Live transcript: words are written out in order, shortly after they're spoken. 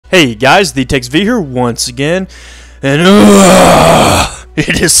Hey guys, TheTexV here once again, and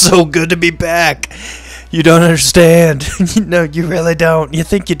it is so good to be back. You don't understand. No, you really don't. You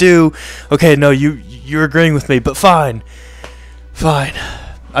think you do. Okay, no, you're agreeing with me, but fine. Fine.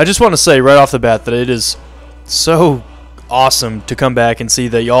 I just want to say right off the bat that it is so awesome to come back and see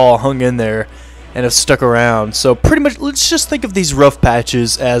that y'all hung in there and have stuck around. So pretty much, let's just think of these rough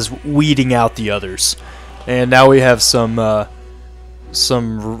patches as weeding out the others. And now we have some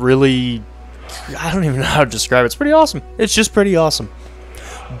really, I don't even know how to describe it. It's pretty awesome. It's just pretty awesome.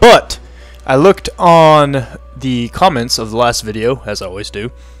 But I looked on the comments of the last video, as I always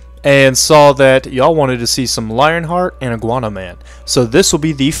do, and saw that y'all wanted to see some Lionheart and Iguana Man. So this will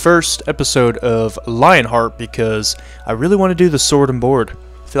be the first episode of Lionheart because I really want to do the sword and board.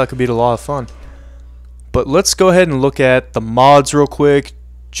 I feel like it'd be a lot of fun. But let's go ahead and look at the mods real quick,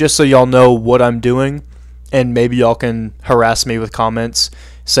 just so y'all know what I'm doing. And maybe y'all can harass me with comments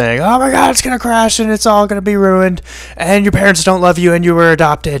saying, oh my god, it's going to crash and it's all going to be ruined. And your parents don't love you and you were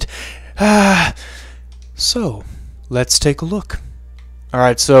adopted. So, let's take a look.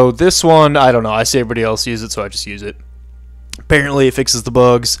 Alright, so this one, I don't know. I see everybody else use it, so I just use it. Apparently it fixes the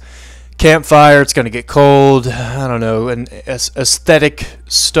bugs. Campfire, it's going to get cold. I don't know. And aesthetic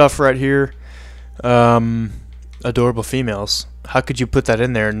stuff right here. Adorable females. How could you put that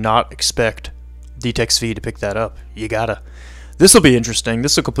in there and not expect TheTexV to pick that up? You gotta. This will be interesting.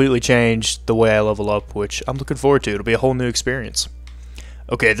 This will completely change the way I level up, which I'm looking forward to. It'll be a whole new experience.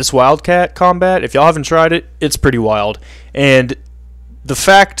 Okay, this Wildcat combat, if y'all haven't tried it, it's pretty wild. And the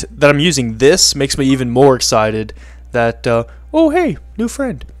fact that I'm using this makes me even more excited that, oh hey, new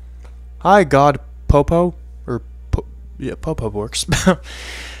friend. Hi, God Popo. Or, yeah, Popo works.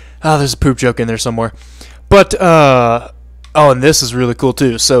 Oh, there's a poop joke in there somewhere. But, oh, and this is really cool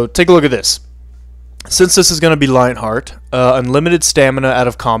too. So, take a look at this. Since this is going to be Lionheart, unlimited stamina out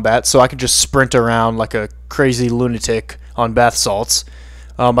of combat, so I can just sprint around like a crazy lunatic on bath salts.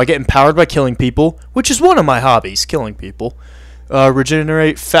 I get empowered by killing people, which is one of my hobbies, killing people.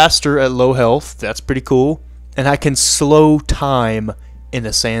 Regenerate faster at low health, that's pretty cool. And I can slow time in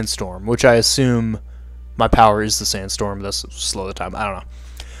a sandstorm, which I assume my power is the sandstorm. That's slow the time, I don't know.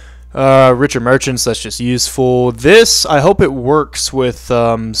 Richer merchants, that's just useful. This, I hope it works with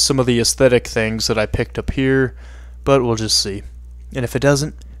some of the aesthetic things that I picked up here, but we'll just see. And if it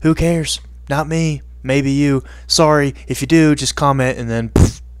doesn't, who cares? Not me, maybe you. Sorry, if you do, just comment and then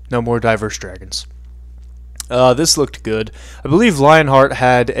poof, no more diverse dragons. This looked good. I believe Lionheart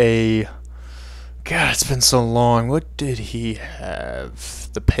had a... God, it's been so long. What did he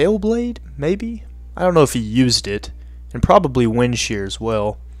have? The Pale Blade, maybe? I don't know if he used it. And probably Wind Shear as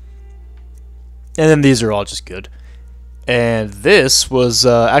well. And then these are all just good. And this was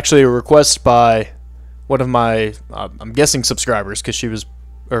actually a request by one of my, I'm guessing subscribers, because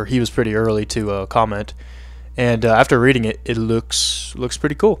he was pretty early to comment. And after reading it, it looks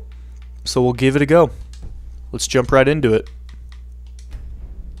pretty cool. So we'll give it a go. Let's jump right into it.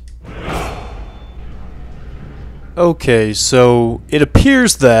 Okay, so it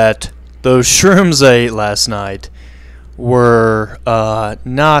appears that those shrooms I ate last night were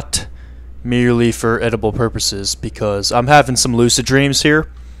not merely for edible purposes, because I'm having some lucid dreams here.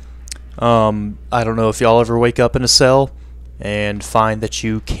 I don't know if y'all ever wake up in a cell and find that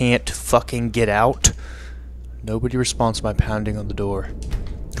you can't fucking get out. Nobody responds to my pounding on the door.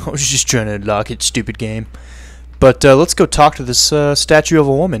 I was just trying to unlock it, stupid game. But let's go talk to this statue of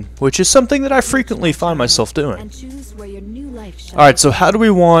a woman, which is something that I frequently find myself doing. Alright, so how do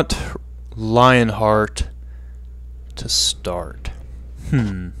we want Lionheart to start?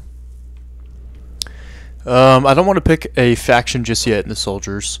 I don't want to pick a faction just yet in the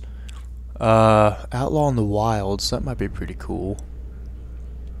soldiers. Outlaw in the Wilds, that might be pretty cool.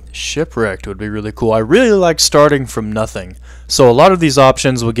 Shipwrecked would be really cool. I really like starting from nothing. So a lot of these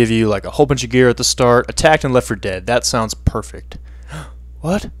options will give you like a whole bunch of gear at the start. Attacked and Left for Dead, that sounds perfect.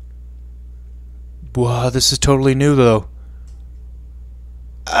 What? Wow, this is totally new though.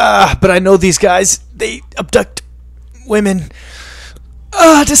 But I know these guys. They abduct women.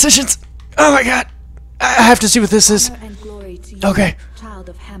 Decisions. Oh my god. I have to see what this is. Okay.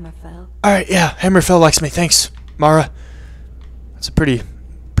 Alright, yeah, Hammerfell likes me. Thanks, Mara. That's a pretty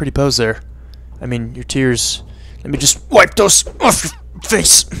pose there. I mean, your tears. Let me just wipe those off your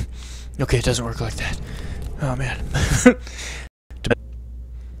face. Okay, it doesn't work like that. Oh, man.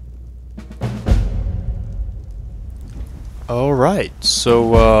 Alright,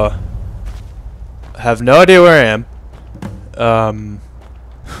 so, I have no idea where I am.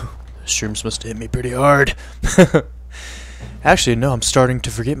 Shrooms must have hit me pretty hard. Actually, no, I'm starting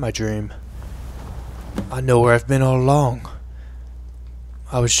to forget my dream. I know where I've been all along.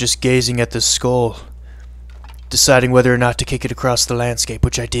 I was just gazing at this skull, deciding whether or not to kick it across the landscape,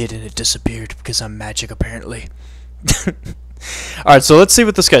 which I did, and it disappeared because I'm magic, apparently. Alright, so let's see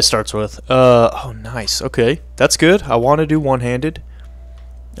what this guy starts with. Oh, nice. Okay, that's good. I want to do one-handed.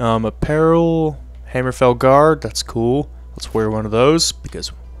 Apparel, Hammerfell Guard, that's cool. Let's wear one of those, because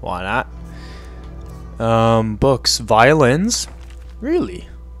why not? Books, violins. Really?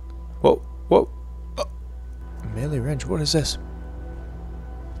 Whoa, whoa. Oh. Melee wrench, what is this?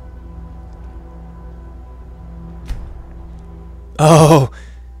 Oh,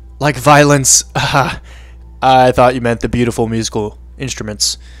 like violence. I thought you meant the beautiful musical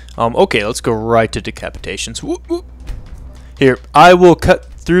instruments. Okay, let's go right to decapitations. Whoop, whoop. Here, I will cut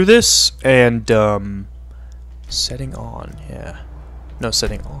through this and, setting on, yeah. No,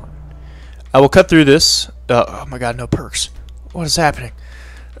 setting on. I will cut through this. Oh my god, no perks. What is happening?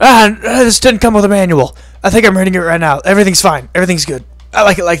 This didn't come with a manual. I think I'm reading it right now. Everything's fine. Everything's good. I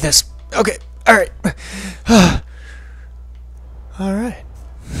like it like this. Okay, alright. Alright.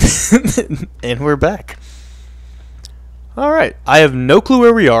 And we're back. Alright, I have no clue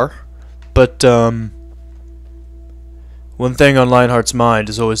where we are, but one thing on Lionheart's mind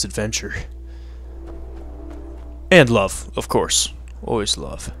is always adventure. And love, of course. Always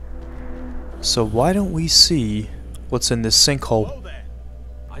love. So why don't we see what's in this sinkhole? Hello there.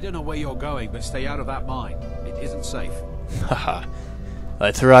 I don't know where you're going, but stay out of that mine. It isn't safe. Haha.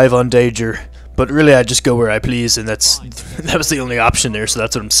 I thrive on danger, but really I just go where I please, and that was the only option there, so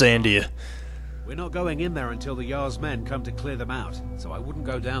that's what I'm saying to you. We're not going in there until the Jarl's men come to clear them out, so I wouldn't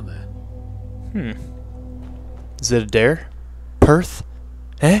go down there. Is it a dare? Perth?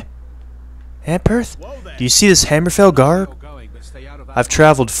 Eh? Eh, Perth? Do you see this Hammerfell Guard? I've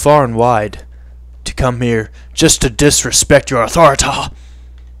traveled far and wide to come here just to disrespect your authority.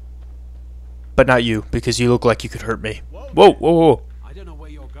 But not you, because you look like you could hurt me. Whoa, whoa, whoa. I don't know where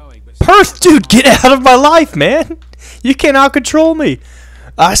you're going, but Perth, dude, get out of my life, man! You cannot control me.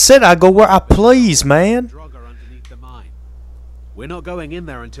 I said I go where I please, man. underneath the mine. We're not going in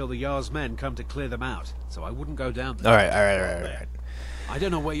there until the Jarl's men come to clear them out, so I wouldn't go down there. Alright. I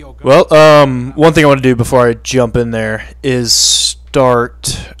don't know where you're going. Well, one thing I want to do before I jump in there is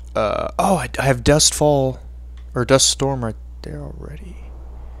start, I have Dustfall, or Dust Storm right there already.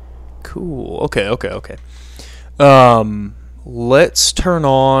 Cool, okay. Let's turn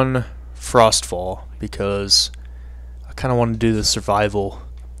on Frostfall, because I kind of want to do the survival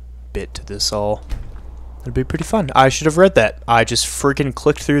bit to this all. It'd be pretty fun. I should have read that. I just freaking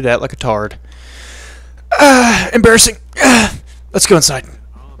clicked through that like a tard. Embarrassing. Let's go inside.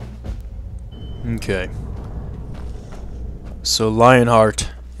 Okay. So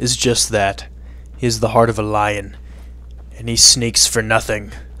Lionheart is just that. He has the heart of a lion. And he sneaks for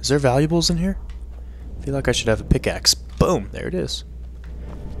nothing. Is there valuables in here? I feel like I should have a pickaxe. Boom. There it is.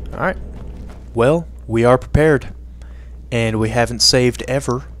 Alright. Well, we are prepared. And we haven't saved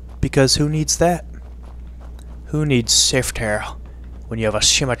ever. Because who needs that? Who needs safety when you have a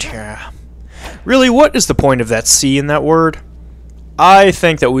cemetery? Really, what is the point of that C in that word? I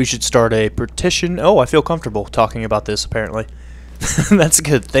think that we should start a petition. Oh, I feel comfortable talking about this, apparently. That's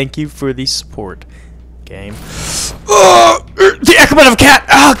good. Thank you for the support, game. Oh, the excrement of a cat!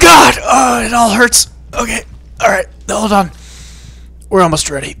 Oh, God! Oh, it all hurts. Okay, alright, hold on. We're almost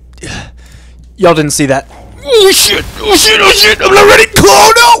ready. Y'all didn't see that. Oh, shit! Oh, shit! Oh, shit! I'm not ready!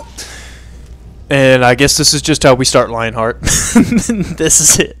 Oh, no! And I guess this is just how we start Lionheart. This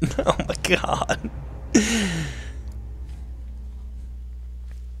is it. Oh, my God.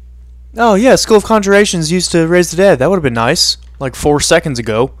 Oh, yeah, School of Conjurations used to raise the dead. That would have been nice. Like 4 seconds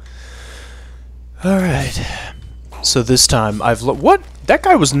ago. Alright. So this time I've what? That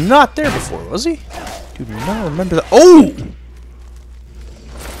guy was not there before, was he? Dude, do not remember that. Oh!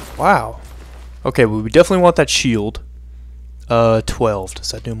 Wow. Okay, well, we definitely want that shield. 12.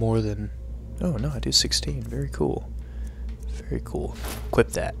 Does that do more than... Oh, no, I do 16. Very cool. Very cool. Equip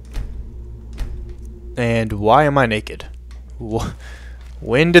that. And why am I naked?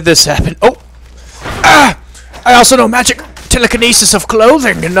 When did this happen? Oh! Ah! I also know magic telekinesis of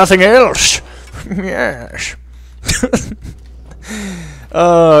clothing and nothing else. Yes.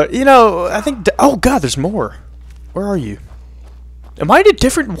 You know, I think... Oh, God, there's more. Where are you? Am I in a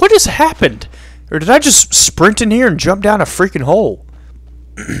different... What has happened? Or did I just sprint in here and jump down a freaking hole?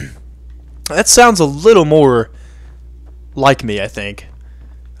 That sounds a little more like me, I think.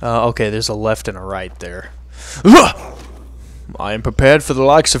 Okay, there's a left and a right there. I am prepared for the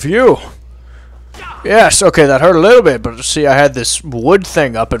likes of you. Yes, okay, that hurt a little bit, but see, I had this wood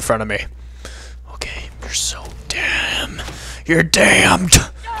thing up in front of me. Okay, you're so damn. You're damned.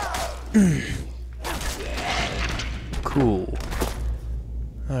 Cool.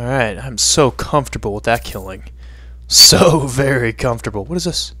 Alright, I'm so comfortable with that killing. So very comfortable. What is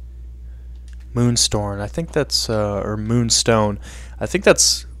this? Moonstone. I think that's, or Moonstone. I think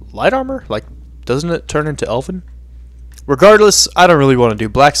that's light armor? Like, doesn't it turn into elven? Regardless, I don't really want to do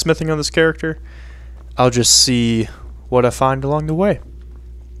blacksmithing on this character. I'll just see what I find along the way.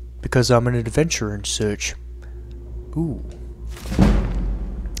 Because I'm an adventurer and such. Ooh.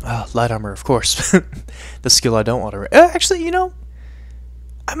 Light armor, of course. The skill I don't want to... actually, you know,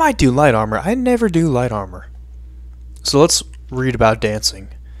 I might do light armor. I never do light armor. So let's read about dancing.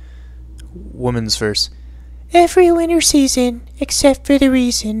 Woman's verse. Every winter season, except for the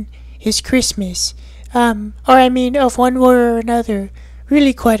reason, is Christmas. Or I mean, of one war or another.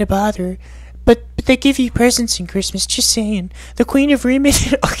 Really quite a bother. But they give you presents in Christmas, just saying. The Queen of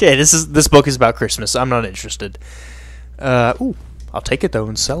Remit... Okay, this book is about Christmas. I'm not interested. Ooh, I'll take it though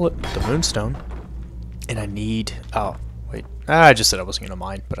and sell it. The Moonstone. And I need... Oh, wait. I just said I wasn't going to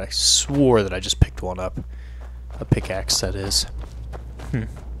mine, but I swore that I just picked one up. A pickaxe, that is.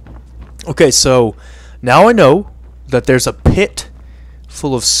 Okay, so now I know that there's a pit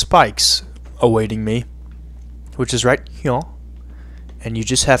full of spikes awaiting me, which is right here. And you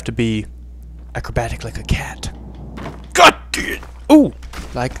just have to be acrobatic like a cat. God damn it! Ooh,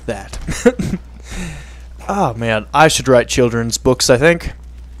 like that. Oh man, I should write children's books, I think.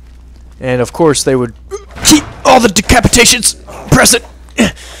 And of course they would keep all the decapitations present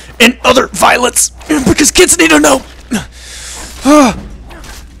and other violence because kids need to know.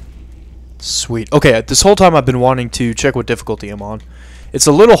 Sweet. Okay, this whole time I've been wanting to check what difficulty I'm on. It's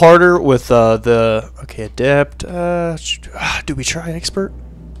a little harder with okay, adept. Do we try expert?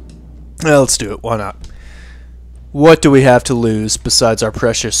 Let's do it. Why not? What do we have to lose besides our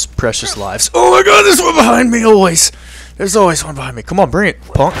precious, precious lives? Oh my god, there's one behind me always. There's always one behind me. Come on, bring it,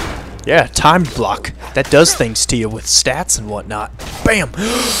 punk. Yeah, time block. That does things to you with stats and whatnot. Bam.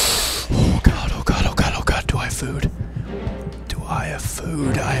 Oh god, oh god, oh god, oh god. Do I have food? Do I have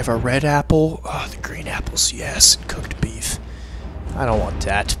food? I have a red apple. Oh, the green apples, yes. Cooked beef. I don't want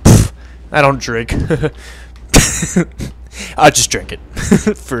that. Pfft, I don't drink. I'll just drink it.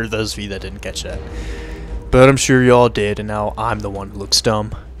 For those of you that didn't catch that. But I'm sure you all did, and now I'm the one who looks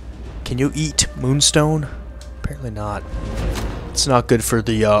dumb. Can you eat Moonstone? Apparently not. It's not good for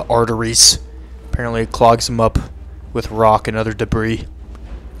the arteries. Apparently it clogs them up with rock and other debris.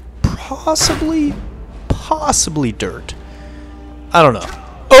 Possibly dirt. I don't know.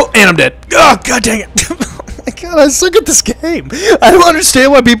 Oh, and I'm dead. Oh, god dang it. Oh my god, I suck at this game. I don't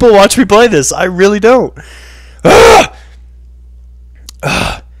understand why people watch me play this. I really don't. But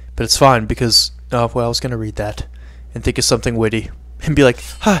it's fine because... Oh, well, I was going to read that and think of something witty and be like,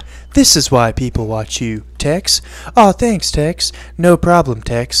 ha, this is why people watch you, Tex. Oh, thanks, Tex. No problem,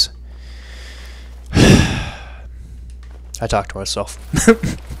 Tex. I talk to myself.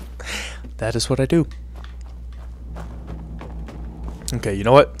 That is what I do. Okay, you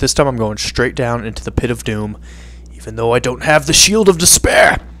know what? This time I'm going straight down into the pit of doom, even though I don't have the shield of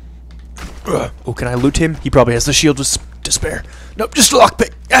despair. Oh, can I loot him? He probably has the shield of despair. Nope, just a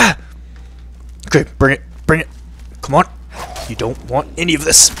lockpick. Ah! Okay, bring it. Bring it. Come on. You don't want any of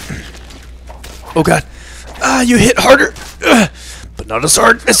this. Oh god. Ah, you hit harder. But not as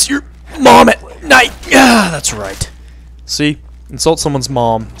hard as your mom at night. Ah, that's right. See? Insult someone's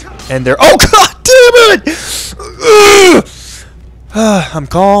mom. And they're... Oh god damn it! I'm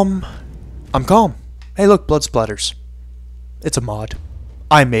calm. I'm calm. Hey look, blood splatters. It's a mod.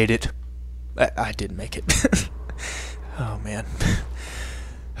 I made it. I didn't make it. Oh man.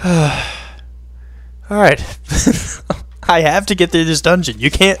 Alright. I have to get through this dungeon. You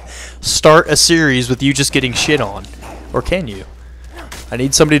can't start a series with you just getting shit on. Or can you? I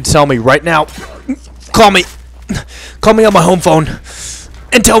need somebody to tell me right now. Call me. Call me on my home phone.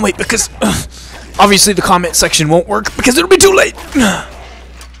 And tell me because obviously the comment section won't work because it'll be too late.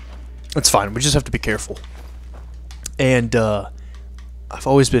 It's fine. We just have to be careful. And I've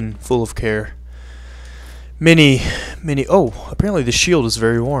always been full of care. Many... Oh, apparently the shield is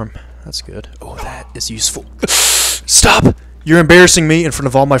very warm. That's good. Oh, that is useful. Stop! You're embarrassing me in front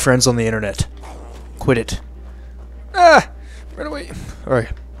of all my friends on the internet. Quit it. Ah! Run away.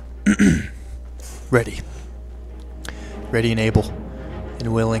 Alright. Ready. Ready and able.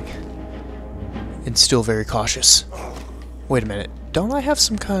 And willing. And still very cautious. Wait a minute. Don't I have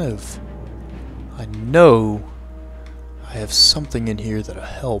some kind of... I know I have something in here that'll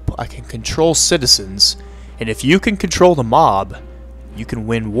help. I can control citizens. And if you can control the mob, you can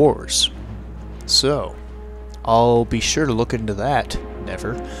win wars. So, I'll be sure to look into that.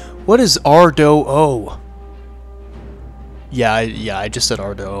 Never. What is RDO? Yeah, I just said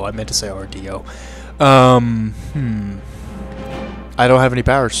RDO. I meant to say RDO. I don't have any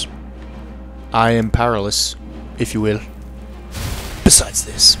powers. I am powerless, if you will. Besides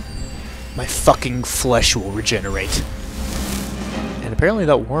this, my fucking flesh will regenerate. And apparently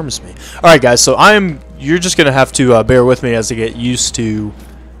that warms me. Alright guys, so you're just gonna have to bear with me as I get used to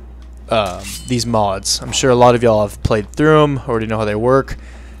these mods. I'm sure a lot of y'all have played through them, already know how they work.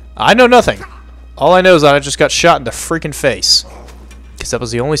 I know nothing. All I know is that I just got shot in the freaking face. Because that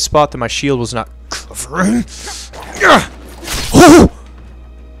was the only spot that my shield was not covering. Oh!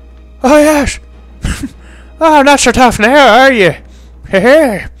 Oh, yes! Oh, not so tough now, are you?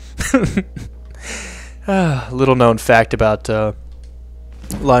 Hey! Little known fact about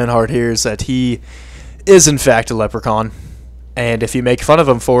Lionheart here is that he is in fact a leprechaun. And if you make fun of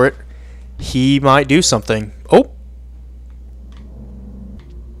him for it, he might do something. Oh!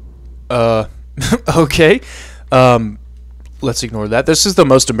 Okay. Let's ignore that. This is the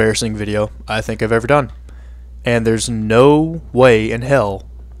most embarrassing video I think I've ever done. And there's no way in hell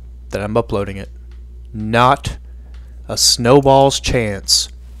that I'm uploading it. Not a snowball's chance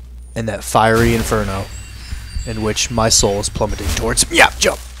in that fiery inferno in which my soul is plummeting towards. Yeah,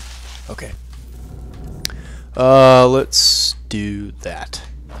 jump! Okay. Let's do that.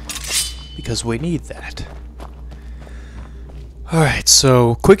 Because we need that. Alright,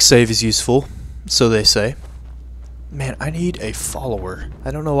 so quick save is useful, so they say. Man, I need a follower.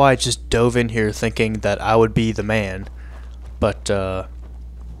 I don't know why I just dove in here thinking that I would be the man. But,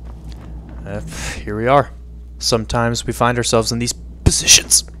 here we are. Sometimes we find ourselves in these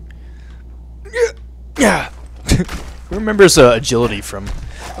positions. Yeah. Who remembers agility from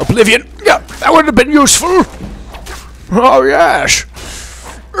Oblivion? Yeah, that would have been useful. Oh, yes.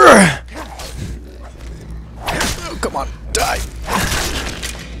 Oh, come on, die.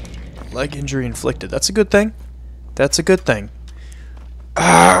 Leg injury inflicted. That's a good thing. That's a good thing.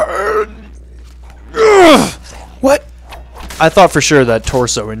 What? I thought for sure that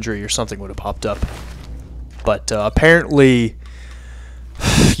torso injury or something would have popped up. But apparently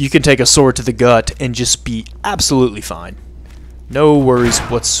you can take a sword to the gut and just be absolutely fine. No worries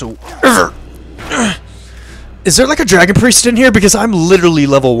whatsoever. Is there like a dragon priest in here? Because I'm literally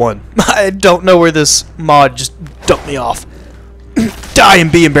level 1. I don't know where this mod just dumped me off. Die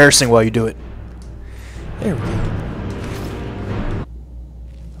and be embarrassing while you do it. There we go.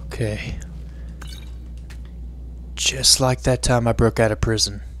 Okay. Just like that time I broke out of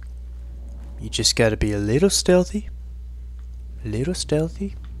prison. You just gotta be a little stealthy. A little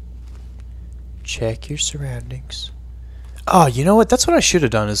stealthy. Check your surroundings. Oh, you know what? That's what I should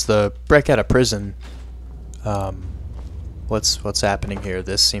have done is the break out of prison. What's happening here?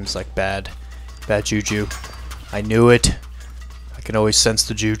 This seems like bad juju. I knew it. I can always sense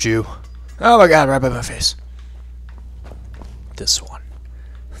the juju. Oh my god, right by my face. This one.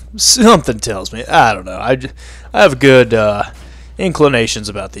 Something tells me. I don't know. I have good inclinations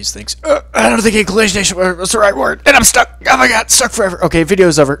about these things. I don't think inclination was the right word. And I'm stuck. Oh my god, stuck forever. Okay,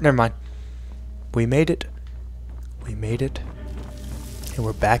 video's over. Never mind. We made it. We made it. And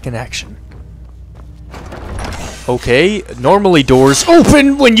we're back in action. Okay, normally doors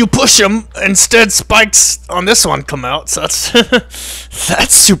open when you push them. Instead, spikes on this one come out. So that's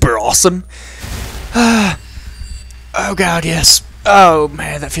that's super awesome. Oh god, yes. Oh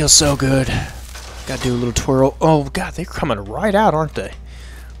man, that feels so good. Gotta do a little twirl. Oh god, they're coming right out, aren't they?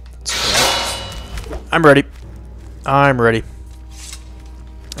 I'm ready. I'm ready.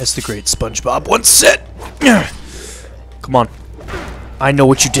 As the great SpongeBob once said. Come on. I know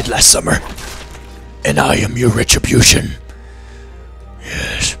what you did last summer. And I am your retribution.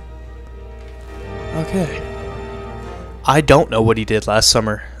 Yes. Okay. I don't know what he did last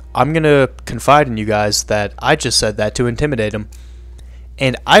summer. I'm gonna confide in you guys that I just said that to intimidate him.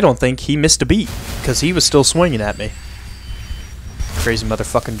 And I don't think he missed a beat, because he was still swinging at me. Crazy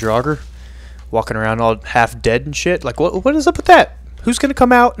motherfucking Draugr. Walking around all half dead and shit. Like, what is up with that? Who's gonna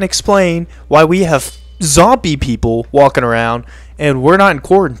come out and explain why we have zombie people walking around and we're not in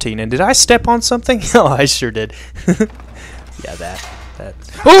quarantine? And did I step on something? Oh, I sure did. Yeah, that.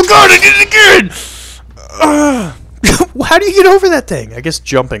 Oh god, I did it again! How do you get over that thing? I guess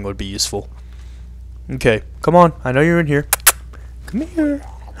jumping would be useful. Okay, come on. I know you're in here. Come here.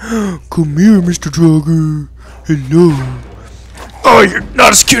 Come here, Mr. Draugr. Hello. Oh, you're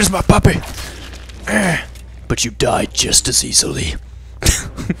not as cute as my puppy. But you died just as easily.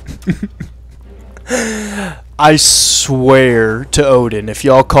 I swear to Odin, if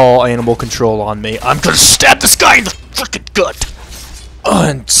y'all call animal control on me, I'm gonna stab this guy in the frickin' gut.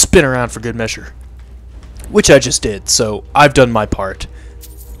 And spin around for good measure. Which I just did, so I've done my part.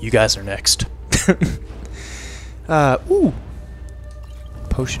 You guys are next. Ooh.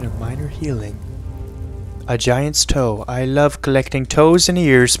 Potion of minor healing. A giant's toe. I love collecting toes and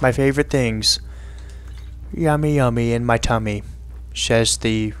ears, my favorite things. Yummy yummy in my tummy, says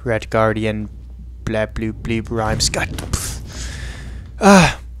the Red Guardian. Blah bloop bleep rhymes. God.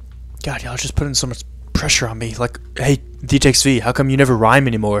 God, y'all just putting so much pressure on me. Like, hey, TheTexV, how come you never rhyme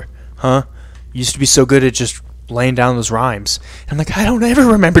anymore? Huh? You used to be so good at just laying down those rhymes. And I'm like, I don't ever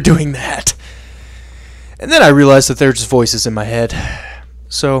remember doing that. And then I realized that they're just voices in my head.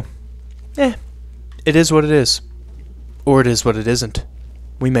 So, it is what it is. Or it is what it isn't.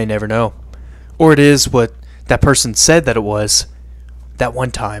 We may never know. Or it is what that person said that it was that one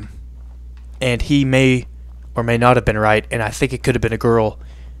time. And he may or may not have been right, and I think it could have been a girl.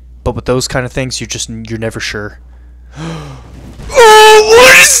 But with those kind of things, you're never sure. Oh,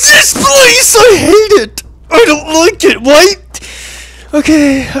 what is this place? I hate it. I don't like it. What?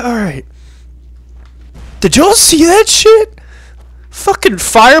 Okay, alright. Did y'all see that shit? Fucking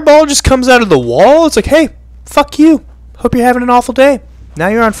fireball just comes out of the wall. It's like, hey, fuck you. Hope you're having an awful day. Now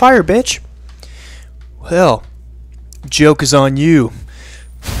you're on fire, bitch. Well, joke is on you.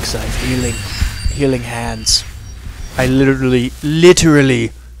 Because I have healing hands. I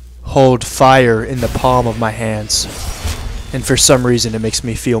literally hold fire in the palm of my hands. And for some reason it makes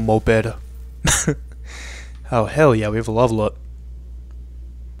me feel more better. Oh, hell yeah, we have a level up.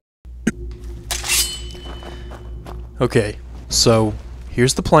 Okay, so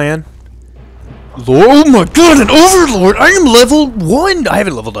here's the plan. Lord, oh my god, an overlord! I am level 1! I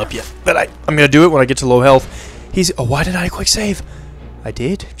haven't leveled up yet, but I'm gonna do it when I get to low health. Oh, why didn't I quick save? I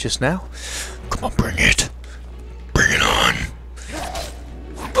did, just now. Come on, bring it. Bring it on.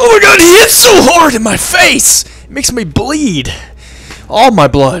 Oh my god, he hits so hard in my face! It makes me bleed. All my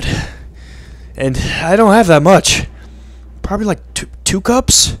blood. And I don't have that much. Probably like two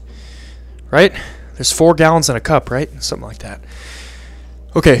cups? Right? There's 4 gallons in a cup, right? Something like that.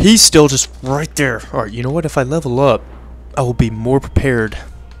 Okay, he's still just right there. Alright, you know what? If I level up, I will be more prepared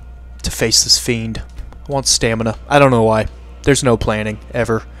to face this fiend. I want stamina. I don't know why. There's no planning,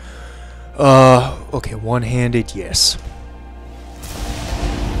 ever. Okay, one-handed, yes.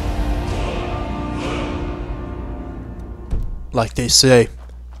 Like they say,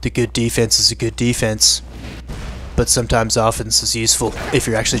 the good defense is a good defense. But sometimes offense is useful if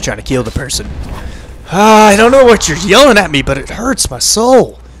you're actually trying to kill the person. I don't know what you're yelling at me, but it hurts my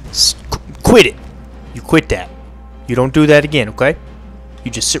soul. Quit it. You quit that. You don't do that again, okay?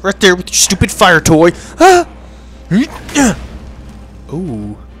 You just sit right there with your stupid fire toy.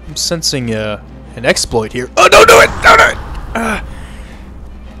 Ooh, I'm sensing an exploit here. Oh, don't do it! Don't do it!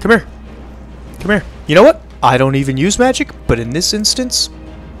 Come here. Come here. You know what? I don't even use magic, but in this instance,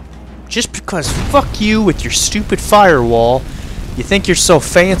 just because fuck you with your stupid firewall, you think you're so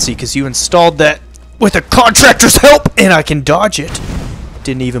fancy because you installed that with a contractor's help, and I can dodge it.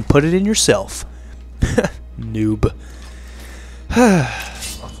 Didn't even put it in yourself. Noob.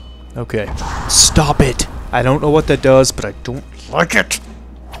 Okay. Stop it. I don't know what that does, but I don't like it.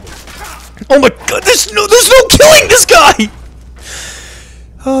 Oh my god, there's no killing this guy!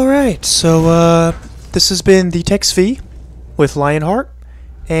 Alright, so, this has been TheTexV with Lionheart,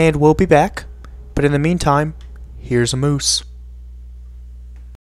 and we'll be back. But in the meantime, here's a moose.